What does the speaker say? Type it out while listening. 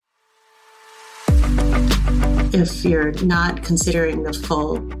if you're not considering the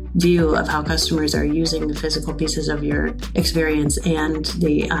full view of how customers are using the physical pieces of your experience and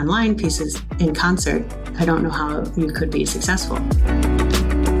the online pieces in concert, I don't know how you could be successful.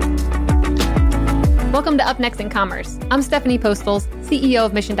 Welcome to Up Next in Commerce. I'm Stephanie Postles, CEO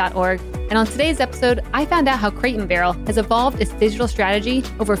of Mission.org, and on today's episode, I found out how Crate & Barrel has evolved its digital strategy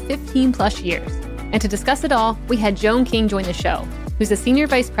over 15 plus years. And to discuss it all, we had Joan King join the show, who's the Senior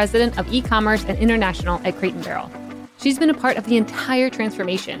Vice President of E-commerce and International at Crate & Barrel. She's been a part of the entire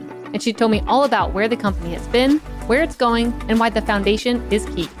transformation, and she told me all about where the company has been, where it's going, and why the foundation is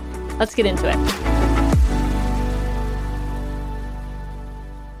key. Let's get into it.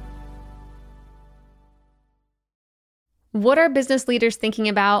 What are business leaders thinking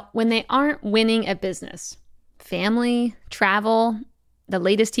about when they aren't winning at business? Family, travel, the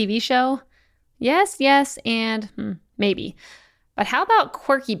latest TV show? Yes, and maybe. But how about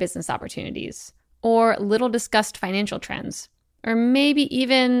quirky business opportunities or little discussed financial trends, or maybe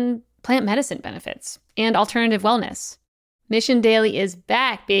even plant medicine benefits and alternative wellness? Mission Daily is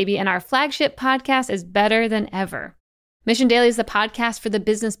back, baby, and our flagship podcast is better than ever. Mission Daily is the podcast for the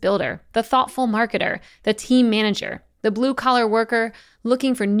business builder, the thoughtful marketer, the team manager, the blue-collar worker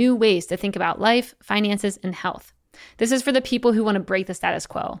looking for new ways to think about life, finances, and health. This is for the people who want to break the status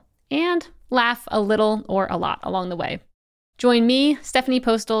quo and laugh a little or a lot along the way. Join me, Stephanie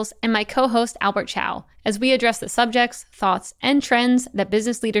Postles, and my co-host Albert Chow as we address the subjects, thoughts, and trends that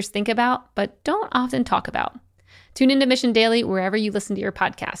business leaders think about but don't often talk about. Tune into Mission Daily wherever you listen to your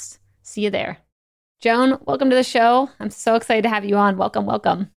podcasts. See you there. Joan, welcome to the show. I'm so excited to have you on.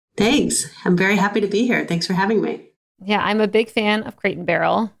 Welcome. Thanks. I'm very happy to be here. Thanks for having me. Yeah, I'm a big fan of Crate &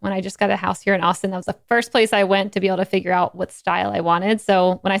 Barrel. When I just got a house here in Austin, that was the first place I went to be able to figure out what style I wanted.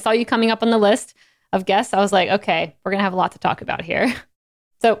 So when I saw you coming up on the list of guests, I was like, okay, we're going to have a lot to talk about here.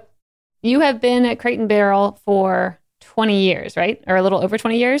 So you have been at Crate & Barrel for 20 years, right? Or a little over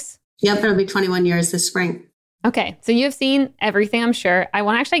 20 years? Yep, it'll be 21 years this spring. Okay, so you have seen everything, I'm sure. I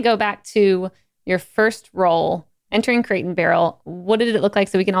want to actually go back to your first role, entering Crate & Barrel. What did it look like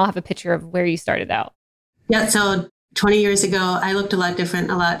so we can all have a picture of where you started out? Yeah, so 20 years ago, I looked a lot different,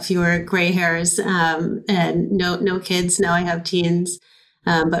 a lot fewer gray hairs, and no kids. Now I have teens.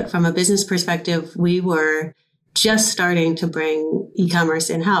 But from a business perspective, we were just starting to bring e-commerce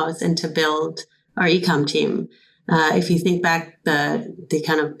in-house and to build our e-com team. If you think back, the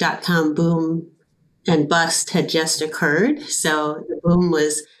kind of .com boom and bust had just occurred. So the boom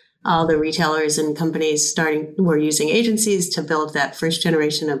was all the retailers and companies were using agencies to build that first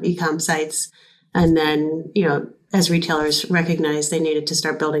generation of e-com sites. And then, as retailers recognized they needed to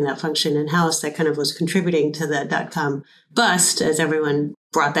start building that function in-house, that kind of was contributing to the .com bust as everyone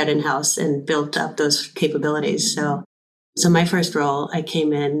brought that in-house and built up those capabilities. So my first role, I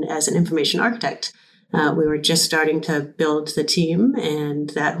came in as an information architect. We were just starting to build the team, and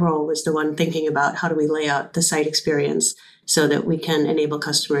that role was the one thinking about how do we lay out the site experience so that we can enable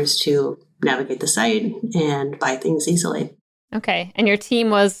customers to navigate the site and buy things easily. Okay. And your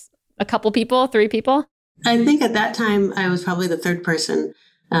team was a couple people, 3 people? I think at that time, I was probably the third person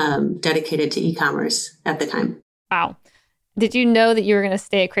dedicated to e-commerce at the time. Wow. Did you know that you were going to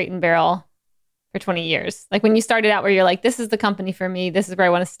stay at Crate & Barrel for 20 years? Like when you started out where you're like, this is the company for me, this is where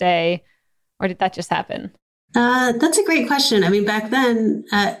I want to stay, or did that just happen? That's a great question. I mean, back then,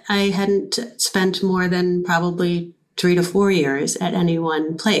 I hadn't spent more than probably 3 to 4 years at any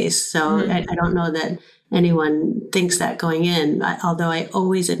one place. So I don't know that anyone thinks that going in, although I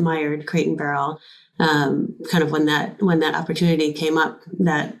always admired Crate & Barrel. Kind of when that opportunity came up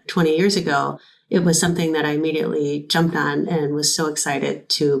that 20 years ago, it was something that I immediately jumped on and was so excited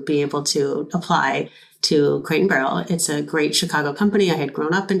to be able to apply to Crate & Barrel. It's a great Chicago company. I had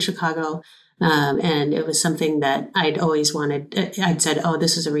grown up in Chicago, and it was something that I'd always wanted. I'd said, oh,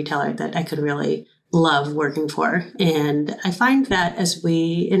 this is a retailer that I could really love working for. And I find that as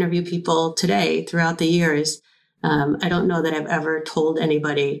we interview people today throughout the years, I don't know that I've ever told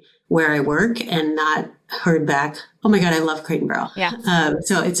anybody where I work and not heard back, oh my God, I love Crate & Barrel. Yeah.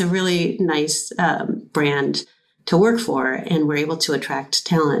 So it's a really nice brand to work for, and we're able to attract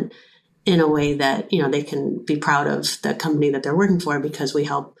talent in a way that, they can be proud of the company that they're working for because we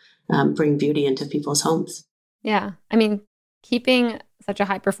help bring beauty into people's homes. Yeah. I mean, keeping such a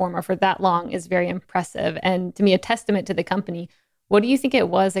high performer for that long is very impressive, and to me, a testament to the company. What do you think it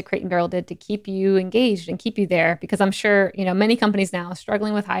was that Crate & Barrel did to keep you engaged and keep you there? Because I'm sure, many companies now are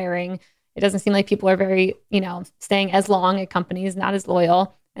struggling with hiring. It doesn't seem like people are very, staying as long at companies, not as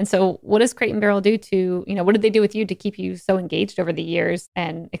loyal. And so what does Crate & Barrel do to, what did they do with you to keep you so engaged over the years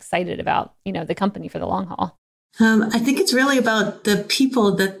and excited about, the company for the long haul? I think it's really about the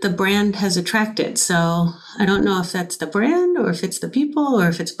people that the brand has attracted. So I don't know if that's the brand or if it's the people or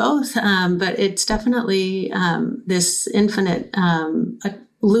if it's both, but it's definitely this infinite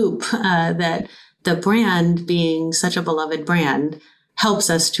loop that the brand, being such a beloved brand, helps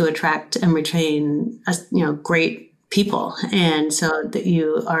us to attract and retain great people. And so that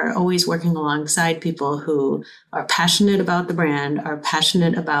you are always working alongside people who are passionate about the brand, are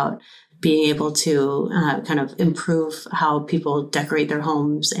passionate about being able to kind of improve how people decorate their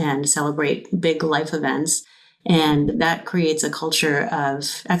homes and celebrate big life events. And that creates a culture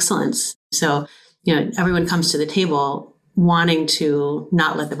of excellence. So, everyone comes to the table wanting to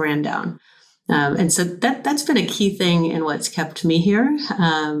not let the brand down. And so that's been a key thing in what's kept me here.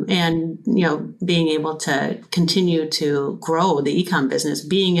 And, being able to continue to grow the e-com business,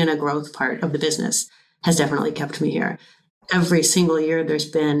 being in a growth part of the business has definitely kept me here. Every single year, there's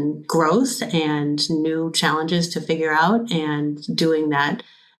been growth and new challenges to figure out. And doing that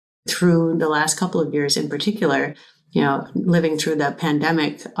through the last couple of years in particular, living through the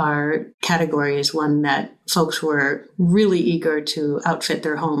pandemic, our category is one that folks were really eager to outfit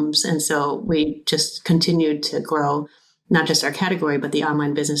their homes. And so we just continued to grow, not just our category, but the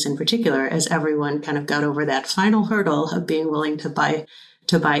online business in particular, as everyone kind of got over that final hurdle of being willing to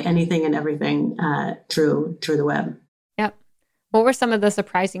buy anything and everything through the web. Yep. What were some of the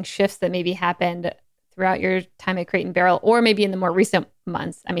surprising shifts that maybe happened throughout your time at Crate and Barrel, or maybe in the more recent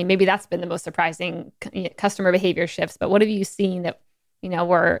months? I mean, maybe that's been the most surprising customer behavior shifts, but what have you seen that,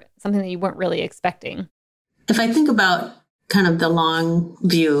 were something that you weren't really expecting? If I think about kind of the long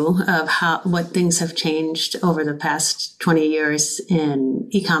view of what things have changed over the past 20 years in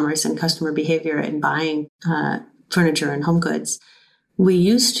e-commerce and customer behavior and buying furniture and home goods, we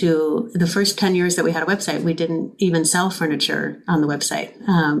used to, the first 10 years that we had a website, we didn't even sell furniture on the website.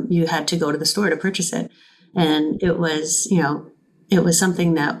 You had to go to the store to purchase it. And it was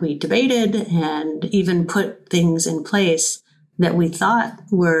something that we debated and even put things in place that we thought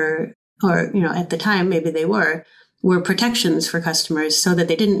were, or, at the time, maybe they were protections for customers so that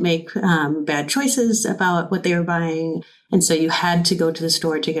they didn't make bad choices about what they were buying. And so you had to go to the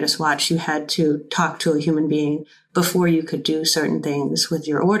store to get a swatch. You had to talk to a human being before you could do certain things with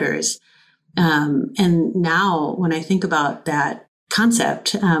your orders. And now when I think about that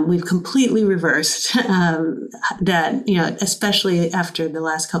concept, we've completely reversed that, especially after the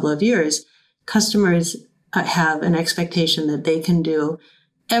last couple of years, customers have an expectation that they can do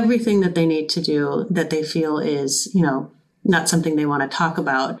everything that they need to do that they feel is, not something they want to talk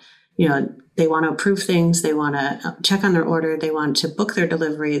about. They want to approve things. They want to check on their order. They want to book their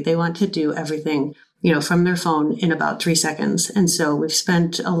delivery. They want to do everything, from their phone in about 3 seconds. And so we've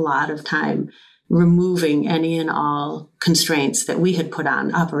spent a lot of time removing any and all constraints that we had put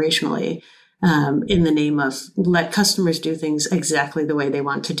on operationally in the name of let customers do things exactly the way they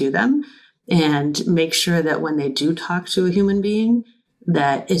want to do them, and make sure that when they do talk to a human being,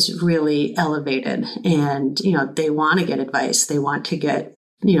 that is really elevated. And, they want to get advice. They want to get,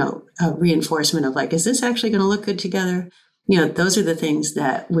 a reinforcement of like, is this actually going to look good together? Those are the things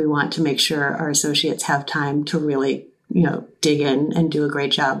that we want to make sure our associates have time to really, dig in and do a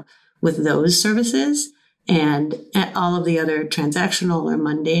great job with those services. And all of the other transactional or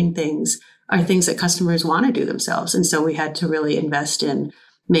mundane things are things that customers want to do themselves. And so we had to really invest in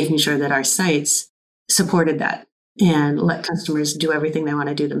making sure that our sites supported that and let customers do everything they want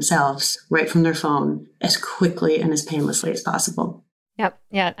to do themselves right from their phone as quickly and as painlessly as possible. Yep.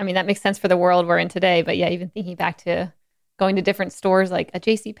 Yeah. I mean, that makes sense for the world we're in today. But yeah, even thinking back to going to different stores like a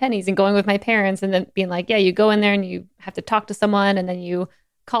JCPenney's and going with my parents and then being like, yeah, you go in there and you have to talk to someone and then you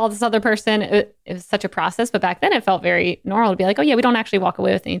call this other person. It was such a process. But back then it felt very normal to be like, oh yeah, we don't actually walk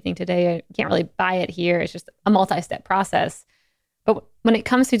away with anything today. I can't really buy it here. It's just a multi-step process. But when it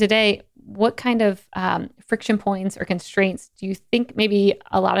comes to today, what kind of friction points or constraints do you think maybe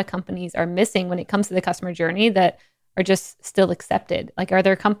a lot of companies are missing when it comes to the customer journey that are just still accepted? Like, are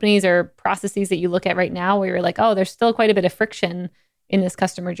there companies or processes that you look at right now where you're like, oh, there's still quite a bit of friction in this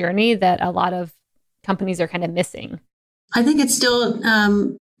customer journey that a lot of companies are kind of missing? I think it's still,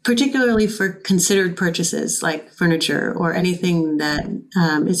 particularly for considered purchases like furniture or anything that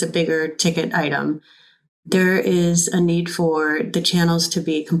is a bigger ticket item, there is a need for the channels to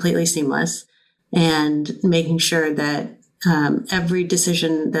be completely seamless and making sure that every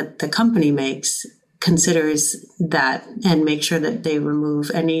decision that the company makes considers that and make sure that they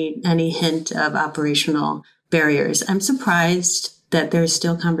remove any hint of operational barriers. I'm surprised that there's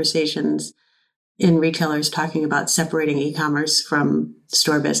still conversations in retailers talking about separating e-commerce from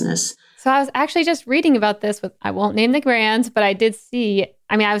store business. So I was actually just reading about this with, I won't name the brands, but I did see,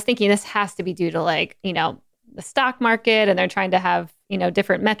 I mean, I was thinking this has to be due to the stock market and they're trying to have,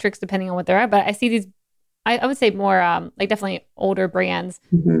 different metrics depending on what they're at. But I see these, I would say more like definitely older brands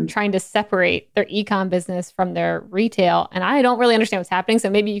trying to separate their e-com business from their retail. And I don't really understand what's happening. So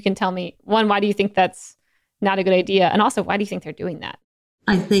maybe you can tell me, one, why do you think that's not a good idea? And also, why do you think they're doing that?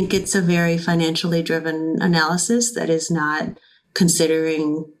 I think it's a very financially driven analysis that is not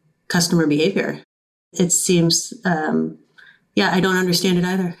considering customer behavior. It seems, I don't understand it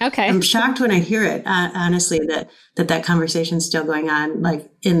either. Okay. I'm shocked when I hear it, honestly, that conversation is still going on,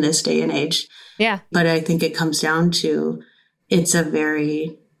 like in this day and age. Yeah. But I think it comes down to, it's a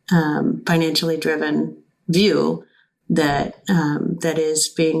very financially driven view that is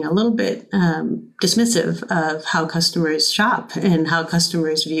being a little bit dismissive of how customers shop and how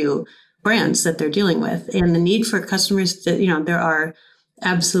customers view brands that they're dealing with, and the need for customers that,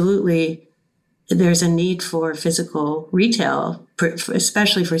 there's a need for physical retail,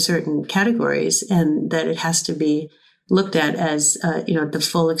 especially for certain categories, and that it has to be looked at as, the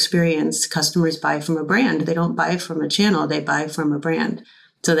full experience. Customers buy from a brand. They don't buy from a channel. They buy from a brand.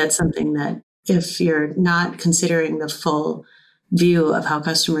 So that's something that, if you're not considering the full view of how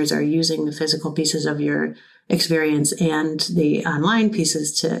customers are using the physical pieces of your experience and the online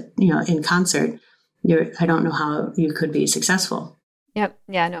pieces to, in concert, I don't know how you could be successful. Yep.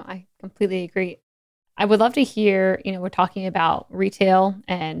 Yeah, no, I completely agree. I would love to hear, we're talking about retail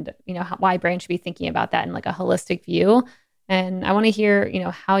and, why brands should be thinking about that in like a holistic view. And I want to hear,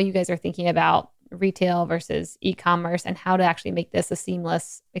 how you guys are thinking about retail versus e-commerce and how to actually make this a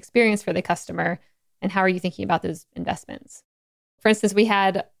seamless experience for the customer. And how are you thinking about those investments? For instance, we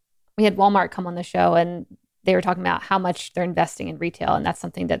had Walmart come on the show and they were talking about how much they're investing in retail. And that's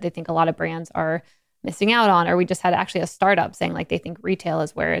something that they think a lot of brands are missing out on. Or we just had actually a startup saying like they think retail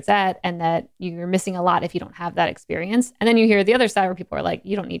is where it's at and that you're missing a lot if you don't have that experience. And then you hear the other side where people are like,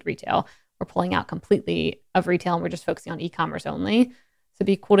 you don't need retail. We're pulling out completely of retail and we're just focusing on e-commerce only. So it'd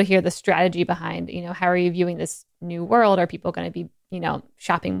be cool to hear the strategy behind, how are you viewing this new world? Are people going to be,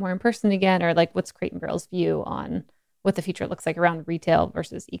 shopping more in person again? Or like what's Crate & Barrel's view on what the future looks like around retail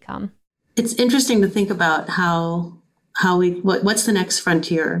versus e-com? It's interesting to think about what's the next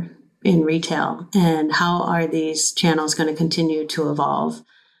frontier in retail, and how are these channels going to continue to evolve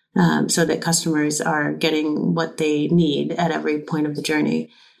so that customers are getting what they need at every point of the journey.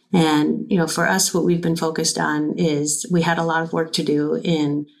 And, for us, what we've been focused on is we had a lot of work to do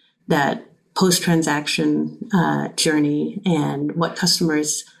in that post-transaction journey and what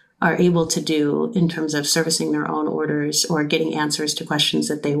customers are able to do in terms of servicing their own orders or getting answers to questions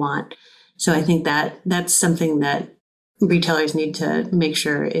that they want. So I think that's something that retailers need to make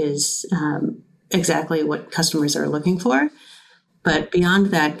sure is exactly what customers are looking for. But beyond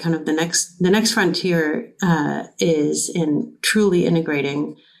that, kind of the next frontier is in truly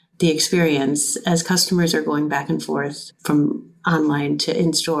integrating the experience as customers are going back and forth from online to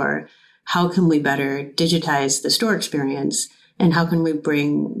in-store. How can we better digitize the store experience? And how can we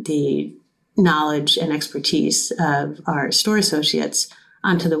bring the knowledge and expertise of our store associates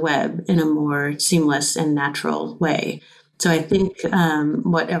onto the web in a more seamless and natural way? So I think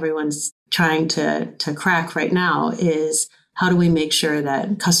what everyone's trying to crack right now is how do we make sure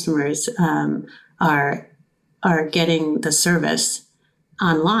that customers are getting the service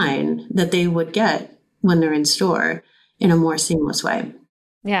online that they would get when they're in store in a more seamless way.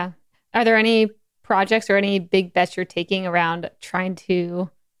 Yeah. Are there any projects or any big bets you're taking around trying to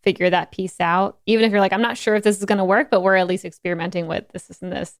figure that piece out? Even if you're like, I'm not sure if this is going to work, but we're at least experimenting with this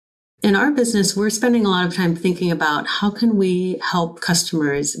and this. In our business, we're spending a lot of time thinking about how can we help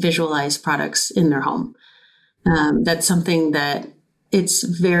customers visualize products in their home. That's something that it's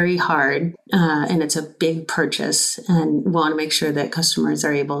very hard and it's a big purchase, and we want to make sure that customers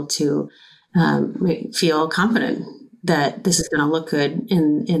are able to feel confident that this is going to look good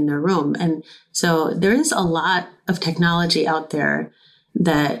in their room. And so there is a lot of technology out there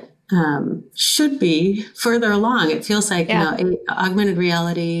that should be further along. It feels like, augmented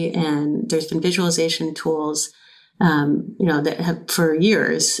reality, and there's been visualization tools, that have for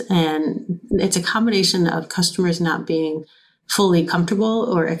years. And it's a combination of customers not being fully comfortable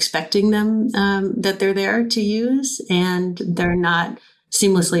or expecting them, that they're there to use, and they're not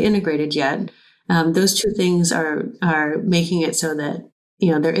seamlessly integrated yet. Those two things are making it so that,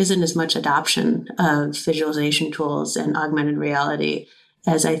 there isn't as much adoption of visualization tools and augmented reality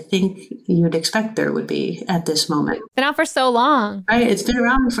as I think you'd expect there would be at this moment. It's been out for so long. Right? It's been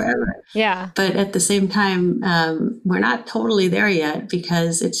around forever. Yeah. But at the same time, we're not totally there yet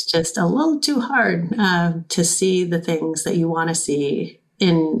because it's just a little too hard to see the things that you want to see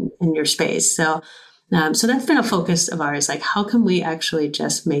in your space. So So that's been a focus of ours. Like, how can we actually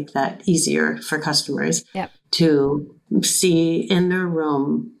just make that easier for customers to see in their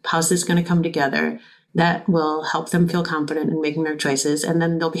room, how's this going to come together? That will help them feel confident in making their choices, and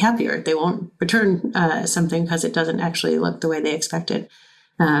then they'll be happier. They won't return something because it doesn't actually look the way they expected.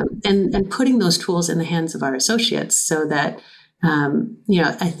 And putting those tools in the hands of our associates so that,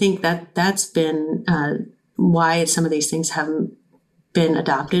 I think that's been why some of these things haven't been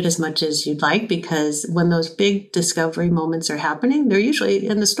adopted as much as you'd like, because when those big discovery moments are happening, they're usually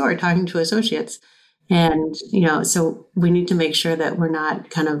in the store talking to associates. And, so we need to make sure that we're not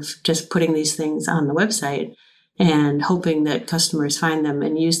kind of just putting these things on the website and hoping that customers find them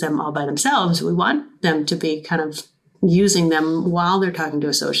and use them all by themselves. We want them to be kind of using them while they're talking to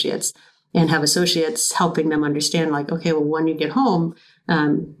associates and have associates helping them understand, like, okay, well, when you get home,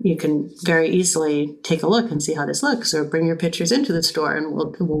 you can very easily take a look and see how this looks, or bring your pictures into the store and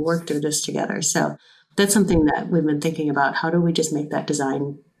we'll work through this together. So that's something that we've been thinking about. How do we just make that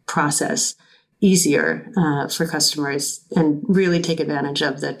design process easier for customers and really take advantage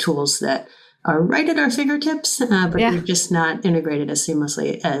of the tools that are right at our fingertips, but they're just not integrated as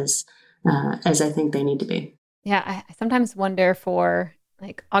seamlessly as I think they need to be. Yeah, I sometimes wonder for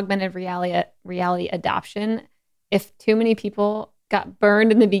like augmented reality adoption, if too many people got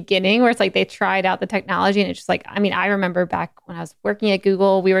burned in the beginning, where it's like they tried out the technology and it's just like, I mean, I remember back when I was working at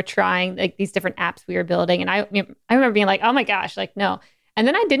Google, we were trying like these different apps we were building, and I remember being like, oh my gosh, like no. And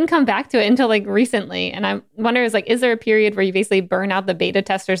then I didn't come back to it until like recently. And I wonder, is there a period where you basically burn out the beta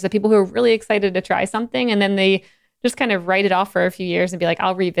testers, the people who are really excited to try something, and then they just kind of write it off for a few years and be like,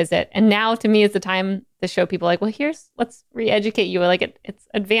 I'll revisit. And now to me is the time to show people like, well, let's re-educate you. Like it's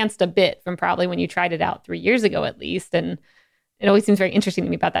advanced a bit from probably when you tried it out 3 years ago, at least. And it always seems very interesting to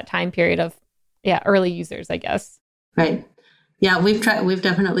me about that time period of, early users, I guess. Right. Yeah. We've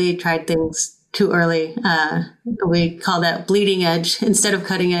definitely tried things too early. We call that bleeding edge instead of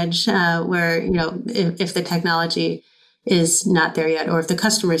cutting edge, where, if the technology is not there yet, or if the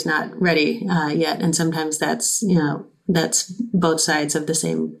customer is not ready yet. And sometimes that's both sides of the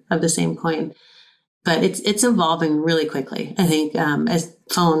same coin. But it's evolving really quickly. I think as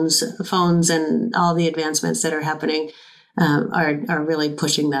phones and all the advancements that are happening are really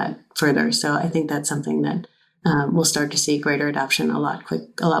pushing that further. So I think that's something that we'll start to see greater adoption a lot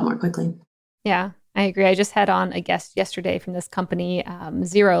more quickly. Yeah, I agree. I just had on a guest yesterday from this company,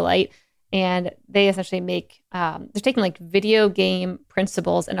 Zero Light, and they essentially make, they're taking like video game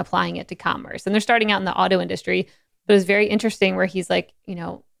principles and applying it to commerce. And they're starting out in the auto industry, but it was very interesting where he's like,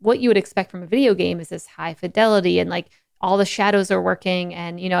 what you would expect from a video game is this high fidelity and like all the shadows are working.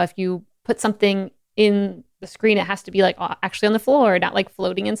 And, if you put something in the screen, it has to be like actually on the floor, not like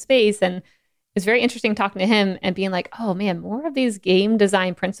floating in space. And it's very interesting talking to him and being like, oh man, more of these game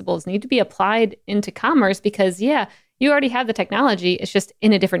design principles need to be applied into commerce because you already have the technology. It's just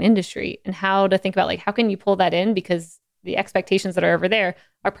in a different industry, and how to think about like, how can you pull that in? Because the expectations that are over there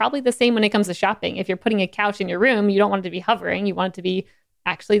are probably the same when it comes to shopping. If you're putting a couch in your room, you don't want it to be hovering. You want it to be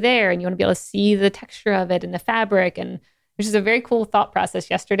actually there, and you want to be able to see the texture of it and the fabric. And which is a very cool thought process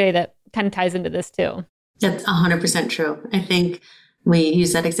yesterday that kind of ties into this too. That's 100% true. I think we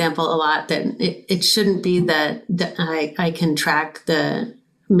use that example a lot, that it shouldn't be that I can track the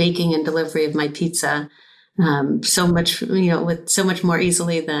making and delivery of my pizza so much, with so much more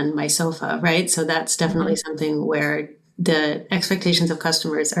easily than my sofa, right? So that's definitely something where the expectations of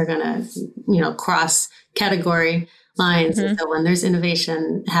customers are going to, cross category lines. And so when there's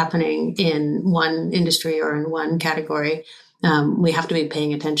innovation happening in one industry or in one category, we have to be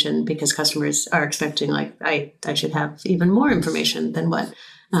paying attention, because customers are expecting like, I should have even more information than what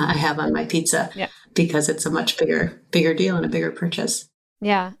I have on my pizza, because it's a much bigger deal and a bigger purchase.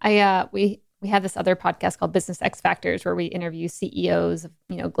 Yeah. We have this other podcast called Business X Factors, where we interview CEOs of,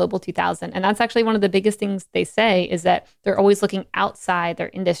 Global 2000. And that's actually one of the biggest things they say, is that they're always looking outside their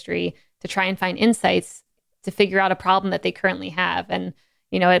industry to try and find insights to figure out a problem that they currently have. And,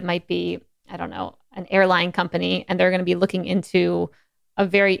 it might be, I don't know, an airline company, and they're going to be looking into a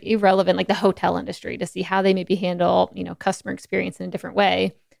very irrelevant, like the hotel industry, to see how they maybe handle, customer experience in a different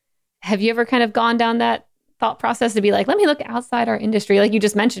way. Have you ever kind of gone down that thought process to be like, let me look outside our industry? Like you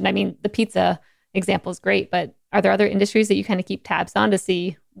just mentioned, I mean, the pizza example is great, but are there other industries that you kind of keep tabs on to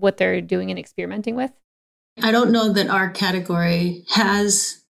see what they're doing and experimenting with? I don't know that our category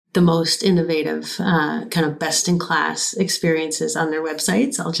has the most innovative, kind of best-in-class experiences on their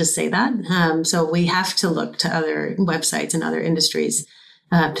websites. I'll just say that. So we have to look to other websites and other industries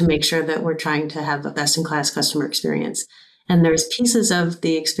to make sure that we're trying to have a best-in-class customer experience. And there's pieces of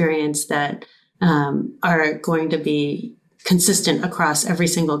the experience that are going to be consistent across every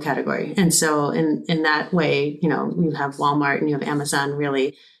single category. And so in that way, you have Walmart and you have Amazon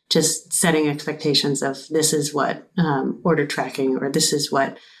really just setting expectations of this is what order tracking, or this is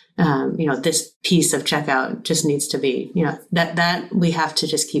what, this piece of checkout just needs to be, that we have to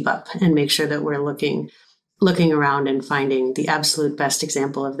just keep up and make sure that we're looking around and finding the absolute best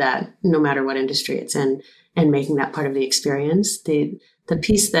example of that, no matter what industry it's in, and making that part of the experience. The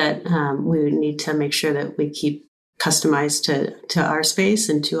piece that we need to make sure that we keep customized to our space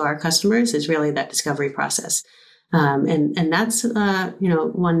and to our customers is really that discovery process. And that's,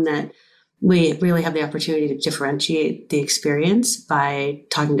 one that we really have the opportunity to differentiate the experience by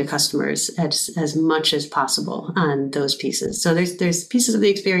talking to customers as much as possible on those pieces. So there's pieces of the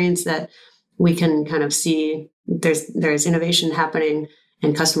experience that we can kind of see there's innovation happening,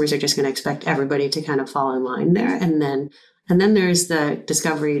 and customers are just going to expect everybody to kind of fall in line there. And then there's the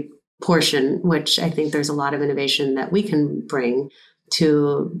discovery portion, which I think there's a lot of innovation that we can bring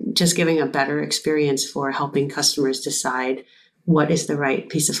to just giving a better experience for helping customers decide what is the right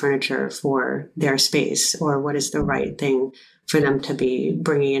piece of furniture for their space, or what is the right thing for them to be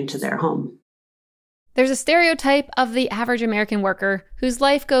bringing into their home. There's a stereotype of the average American worker whose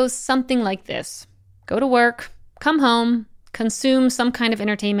life goes something like this: go to work, come home, consume some kind of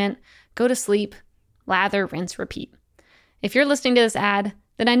entertainment, go to sleep, lather, rinse, repeat. If you're listening to this ad,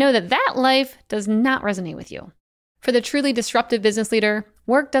 then I know that life does not resonate with you. For the truly disruptive business leader,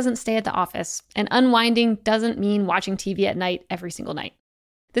 work doesn't stay at the office, and unwinding doesn't mean watching TV at night every single night.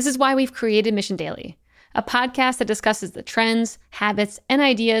 This is why we've created Mission Daily, a podcast that discusses the trends, habits, and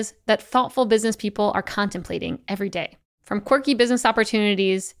ideas that thoughtful business people are contemplating every day. From quirky business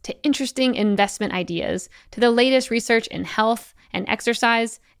opportunities to interesting investment ideas to the latest research in health and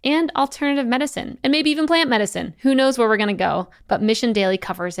exercise and alternative medicine, and maybe even plant medicine. Who knows where we're going to go, but Mission Daily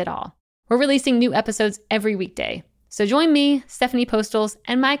covers it all. We're releasing new episodes every weekday. So join me, Stephanie Postles,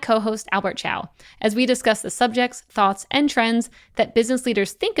 and my co-host Albert Chow as we discuss the subjects, thoughts, and trends that business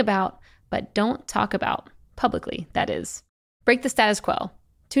leaders think about but don't talk about publicly, that is. Break the status quo.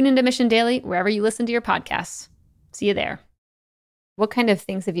 Tune into Mission Daily wherever you listen to your podcasts. See you there. What kind of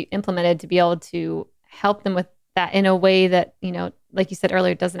things have you implemented to be able to help them with that in a way that, like you said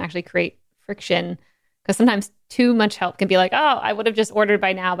earlier, doesn't actually create friction? Because sometimes too much help can be like, oh, I would have just ordered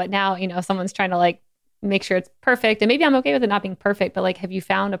by now, but now, someone's trying to make sure it's perfect. And maybe I'm okay with it not being perfect, but have you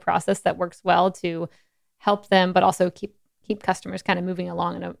found a process that works well to help them, but also keep customers kind of moving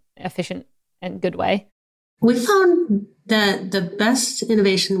along in an efficient and good way? We found that the best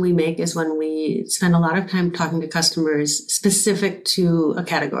innovation we make is when we spend a lot of time talking to customers specific to a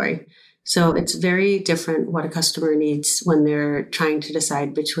category. So it's very different what a customer needs when they're trying to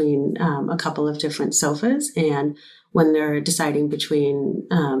decide between a couple of different sofas and when they're deciding between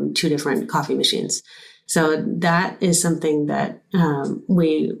two different coffee machines. So that is something that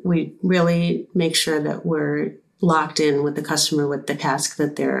we really make sure that we're locked in with the customer with the task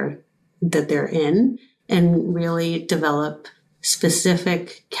that they're in, and really develop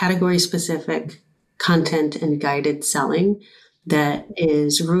specific category-specific content and guided selling that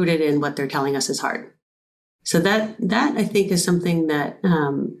is rooted in what they're telling us is hard. So that I think is something that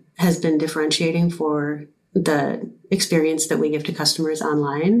has been differentiating for the experience that we give to customers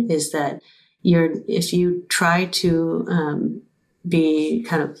online, is that if you try to be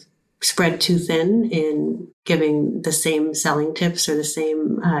kind of spread too thin in giving the same selling tips or the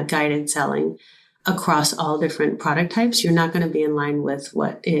same guided selling across all different product types, you're not going to be in line with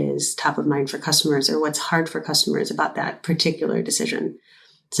what is top of mind for customers or what's hard for customers about that particular decision.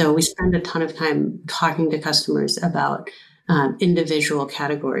 So we spend a ton of time talking to customers about individual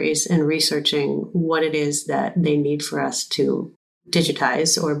categories and researching what it is that they need for us to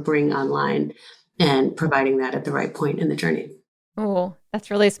digitize or bring online, and providing that at the right point in the journey. Oh, that's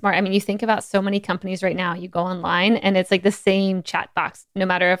really smart. I mean, you think about so many companies right now, you go online and it's the same chat box, no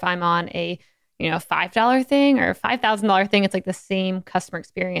matter if I'm on a $5 thing or a $5,000 thing, it's the same customer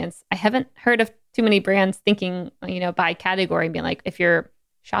experience. I haven't heard of too many brands thinking, by category and being if you're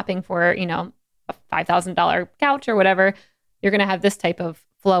shopping for, a $5,000 couch or whatever, you're going to have this type of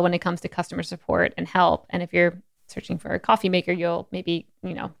flow when it comes to customer support and help. And if you're searching for a coffee maker, you'll maybe,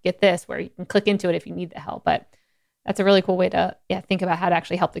 get this where you can click into it if you need the help. But that's a really cool way to think about how to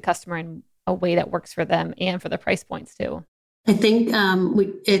actually help the customer in a way that works for them and for the price points too. I think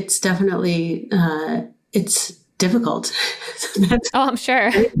it's definitely, it's difficult. I'm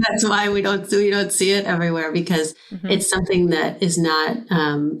sure. That's why we don't see it everywhere, because it's something that is not,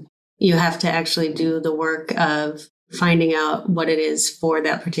 you have to actually do the work of finding out what it is for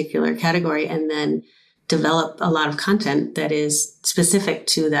that particular category and then develop a lot of content that is specific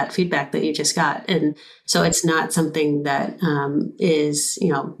to that feedback that you just got. And so it's not something that is,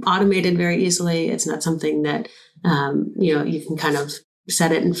 automated very easily. It's not something that, you can kind of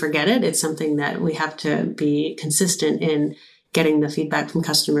set it and forget it. It's something that we have to be consistent in getting the feedback from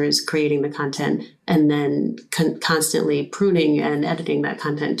customers, creating the content, and then constantly pruning and editing that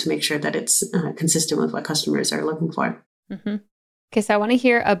content to make sure that it's consistent with what customers are looking for. Mm-hmm. Okay, so I want to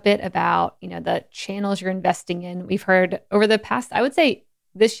hear a bit about, the channels you're investing in. We've heard over the past, I would say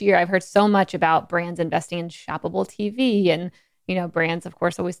this year, I've heard so much about brands investing in shoppable TV and, brands, of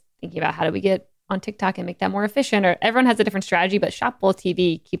course, always thinking about how do we get on TikTok and make that more efficient, or everyone has a different strategy, but shoppable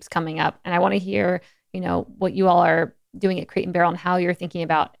TV keeps coming up. And I want to hear, what you all are doing at Crate and Barrel and how you're thinking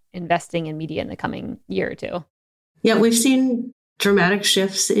about investing in media in the coming year or two. Yeah, we've seen dramatic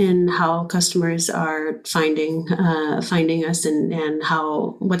shifts in how customers are finding us and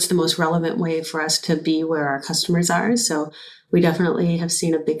what's the most relevant way for us to be where our customers are. So we definitely have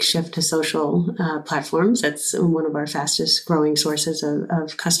seen a big shift to social platforms. That's one of our fastest growing sources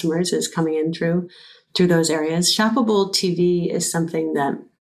of customers is coming in through those areas. Shoppable TV is something that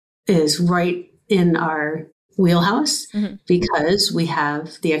is right in our wheelhouse because we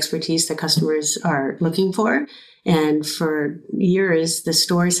have the expertise that customers are looking for. And for years, the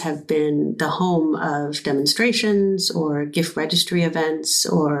stores have been the home of demonstrations or gift registry events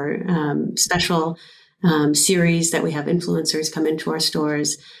or special series that we have influencers come into our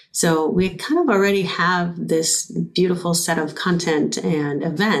stores. So we kind of already have this beautiful set of content and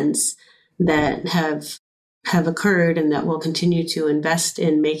events that have occurred and that we'll continue to invest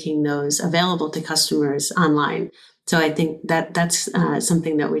in making those available to customers online. So I think that's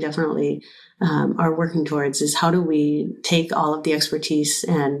something that we definitely are working towards is how do we take all of the expertise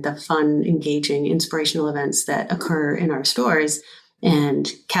and the fun, engaging, inspirational events that occur in our stores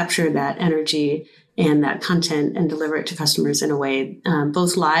and capture that energy and that content and deliver it to customers in a way,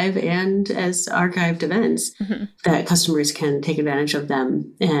 both live and as archived events that customers can take advantage of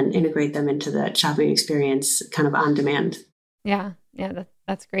them and integrate them into the shopping experience kind of on demand. Yeah,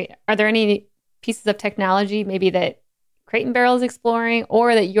 that's great. Are there any pieces of technology maybe that Crate and Barrel is exploring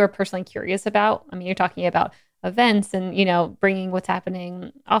or that you're personally curious about? I mean, you're talking about events and, bringing what's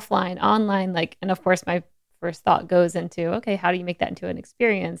happening offline, online, and of course, my first thought goes into, okay, how do you make that into an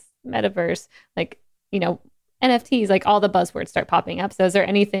experience, metaverse, NFTs, all the buzzwords start popping up. So is there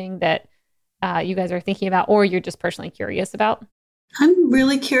anything that you guys are thinking about or you're just personally curious about? I'm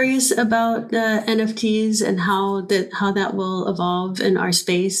really curious about NFTs and how that will evolve in our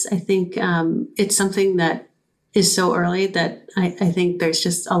space. I think it's something that is so early that I think there's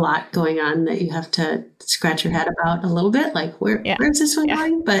just a lot going on that you have to scratch your head about a little bit, where's this one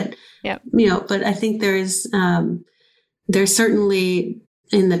going? But, but I think there's certainly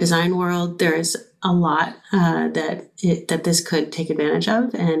in the design world, there's a lot that this could take advantage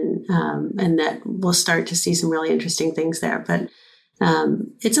of and that we'll start to see some really interesting things there. But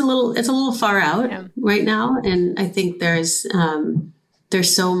it's a little far out right now. And I think there's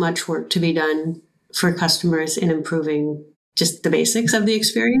so much work to be done for customers in improving just the basics of the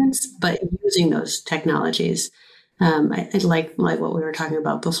experience, but using those technologies. I like what we were talking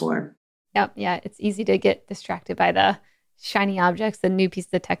about before. Yep. Yeah. It's easy to get distracted by the shiny objects, the new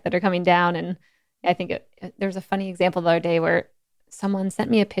pieces of tech that are coming down. And I think there's a funny example the other day where someone sent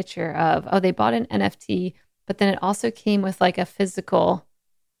me a picture of, they bought an NFT, but then it also came with a physical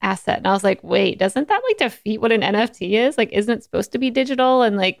asset. And I was like, wait, doesn't that defeat what an NFT is? Isn't it supposed to be digital?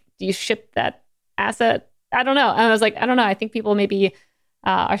 And do you ship that asset? I don't know. And I was like, I don't know. I think people maybe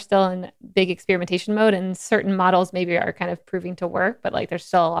are still in big experimentation mode and certain models maybe are kind of proving to work, but there's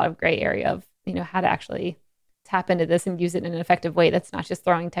still a lot of gray area of, how to actually tap into this and use it in an effective way that's not just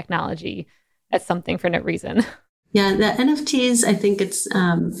throwing technology at something for no reason. Yeah, the NFTs, I think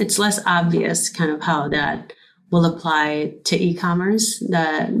it's less obvious kind of how that will apply to e-commerce.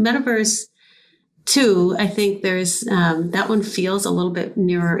 The metaverse too, I think there's that one feels a little bit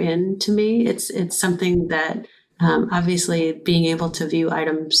nearer in to me. It's something that obviously being able to view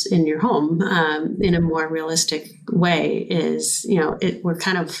items in your home in a more realistic way is, we're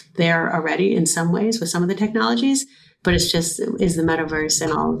kind of there already in some ways with some of the technologies, but it's just, is the metaverse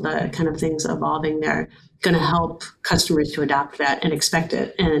and all the kind of things evolving there going to help customers to adopt that and expect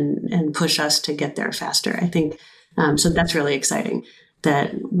it and push us to get there faster? I think, so that's really exciting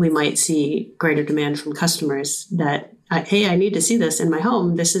that we might see greater demand from customers that, hey, I need to see this in my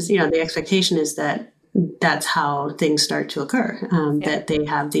home. This is, the expectation is that that's how things start to occur, that they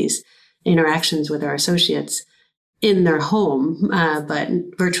have these interactions with our associates in their home, but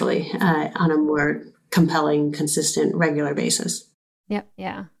virtually on a more compelling, consistent, regular basis. Yep.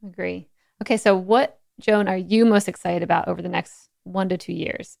 Yeah, agree. Okay. So what Joan, are you most excited about over the next 1 to 2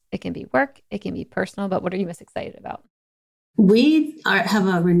 years? It can be work, it can be personal, but what are you most excited about? We have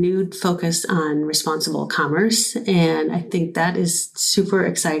a renewed focus on responsible commerce, and I think that is super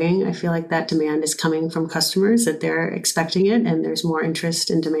exciting. I feel like that demand is coming from customers, that they're expecting it, and there's more interest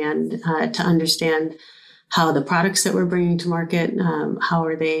and demand to understand how the products that we're bringing to market, how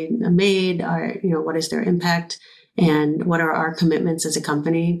are they made, what is their impact, and what are our commitments as a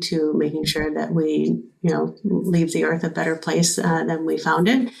company to making sure that we, leave the earth a better place than we found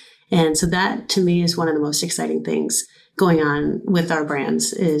it. And so that, to me, is one of the most exciting things going on with our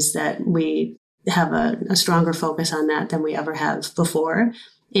brands, is that we have a stronger focus on that than we ever have before,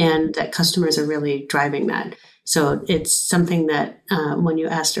 and that customers are really driving that. So it's something that when you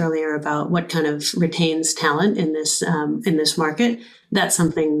asked earlier about what kind of retains talent in this market, that's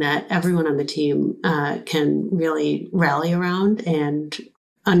something that everyone on the team can really rally around and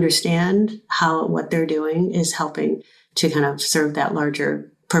understand how what they're doing is helping to kind of serve that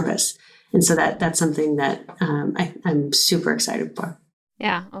larger purpose. And so that's something that I'm super excited for.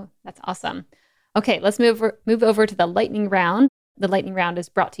 Yeah. Oh, that's awesome. Okay, let's move over to the lightning round. The lightning round is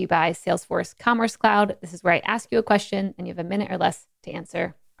brought to you by Salesforce Commerce Cloud. This is where I ask you a question and you have a minute or less to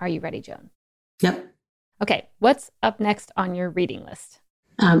answer. Are you ready, Joan? Yep. Okay, what's up next on your reading list?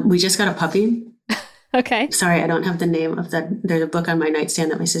 We just got a puppy. Okay. Sorry, I don't have the name of that. There's a book on my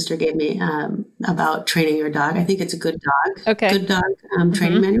nightstand that my sister gave me about training your dog. I think it's a Good Dog. Okay. Good Dog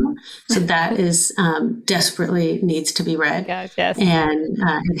training manual. So that is desperately needs to be read. Gosh, yes. And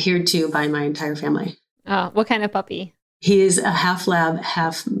adhered to by my entire family. Oh, what kind of puppy? He is a half lab,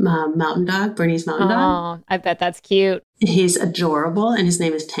 half mountain dog, Bernese mountain dog. Oh, I bet that's cute. He's adorable, and his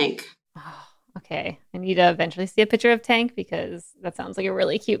name is Tank. Oh, okay. I need to eventually see a picture of Tank because that sounds like a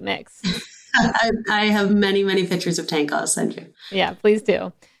really cute mix. I have many, many pictures of Tank I'll send you. Yeah, please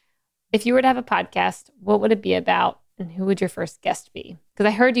do. If you were to have a podcast, what would it be about and who would your first guest be? Because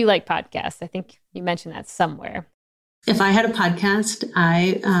I heard you like podcasts. I think you mentioned that somewhere. If I had a podcast,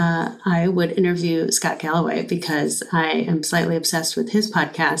 I would interview Scott Galloway because I am slightly obsessed with his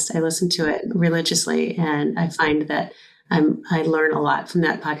podcast. I listen to it religiously, and I find that I learn a lot from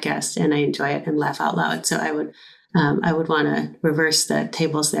that podcast, and I enjoy it and laugh out loud. So I would want to reverse the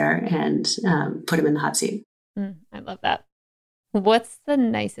tables there and put him in the hot seat. I love that. What's the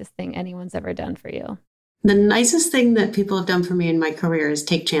nicest thing anyone's ever done for you? The nicest thing that people have done for me in my career is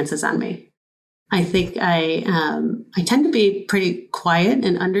take chances on me. I think I tend to be pretty quiet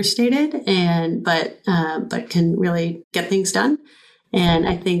and understated, but can really get things done. And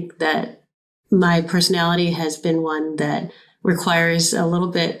I think that my personality has been one that requires a little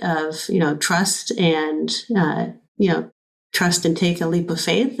bit of trust and trust and take a leap of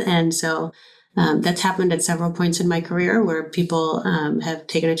faith. And so that's happened at several points in my career where people have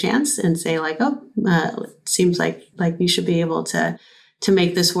taken a chance and say like, it seems like you should be able to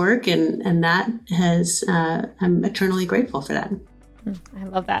make this work. And that has, I'm eternally grateful for that. I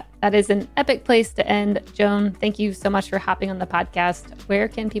love that. That is an epic place to end. Joan, thank you so much for hopping on the podcast. Where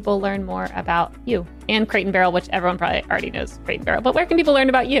can people learn more about you and Crate and Barrel, which everyone probably already knows Crate and Barrel, but where can people learn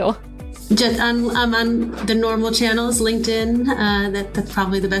about you? Just I'm on the normal channels, LinkedIn. That's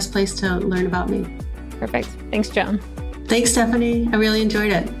probably the best place to learn about me. Perfect. Thanks, Joan. Thanks, Stephanie. I really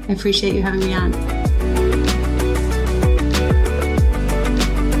enjoyed it. I appreciate you having me on.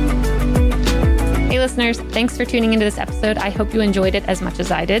 Hey listeners, thanks for tuning into this episode. I hope you enjoyed it as much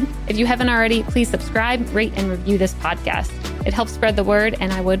as I did. If you haven't already, please subscribe, rate, and review this podcast. It helps spread the word,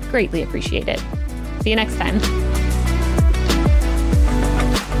 and I would greatly appreciate it. See you next time.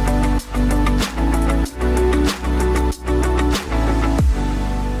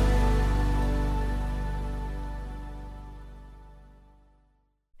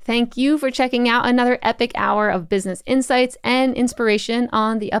 Thank you for checking out another epic hour of business insights and inspiration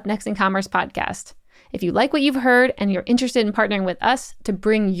on the Up Next in Commerce podcast. If you like what you've heard and you're interested in partnering with us to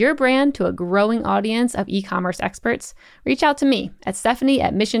bring your brand to a growing audience of e-commerce experts, reach out to me at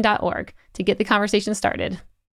stephanie@mission.org to get the conversation started.